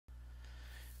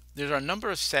There are a number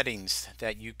of settings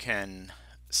that you can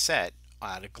set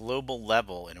at a global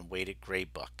level in a weighted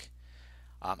gradebook.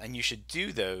 And you should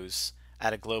do those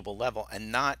at a global level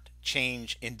and not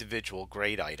change individual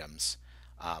grade items,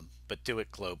 but do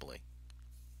it globally.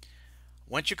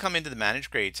 Once you come into the Manage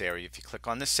Grades area, if you click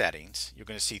on the settings, you're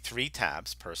going to see three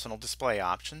tabs: Personal Display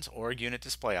Options, or Unit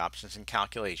Display Options, and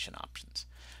Calculation Options.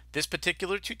 This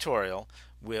particular tutorial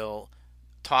will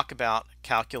talk about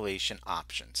calculation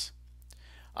options.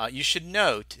 You should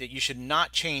note that you should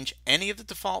not change any of the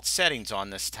default settings on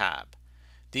this tab.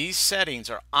 These settings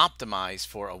are optimized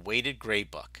for a weighted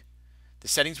gradebook. The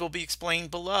settings will be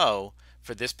explained below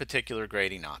for this particular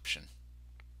grading option.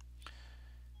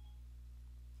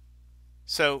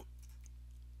 So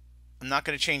I'm not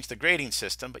going to change the grading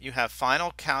system, but you have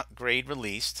final grade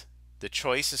released. The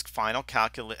choice is final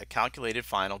calculated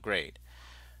final grade.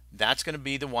 That's going to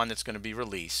be the one that's going to be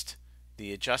released.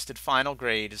 The adjusted final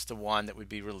grade is the one that would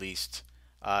be released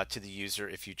to the user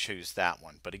if you choose that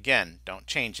one. But again, don't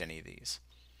change any of these.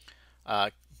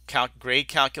 Grade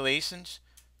calculations,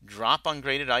 drop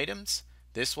ungraded items.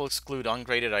 This will exclude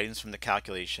ungraded items from the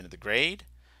calculation of the grade.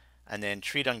 And then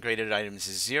treat ungraded items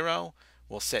as 0.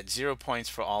 We'll set 0 points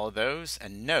for all of those.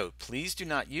 And note, please do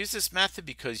not use this method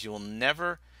because you will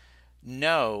never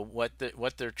know what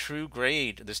their true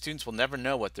grade, the students will never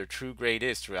know what their true grade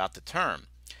is throughout the term.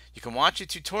 You can watch a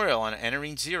tutorial on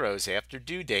entering zeros after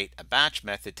due date, a batch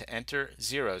method to enter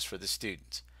zeros for the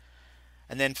students.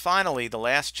 And then finally, the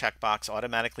last checkbox,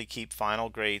 automatically keep final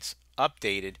grades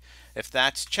updated. If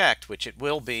that's checked, which it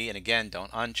will be, and again,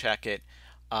 don't uncheck it,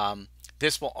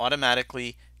 this will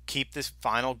automatically keep this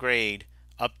final grade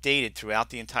updated throughout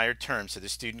the entire term so the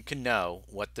student can know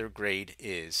what their grade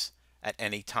is at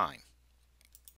any time.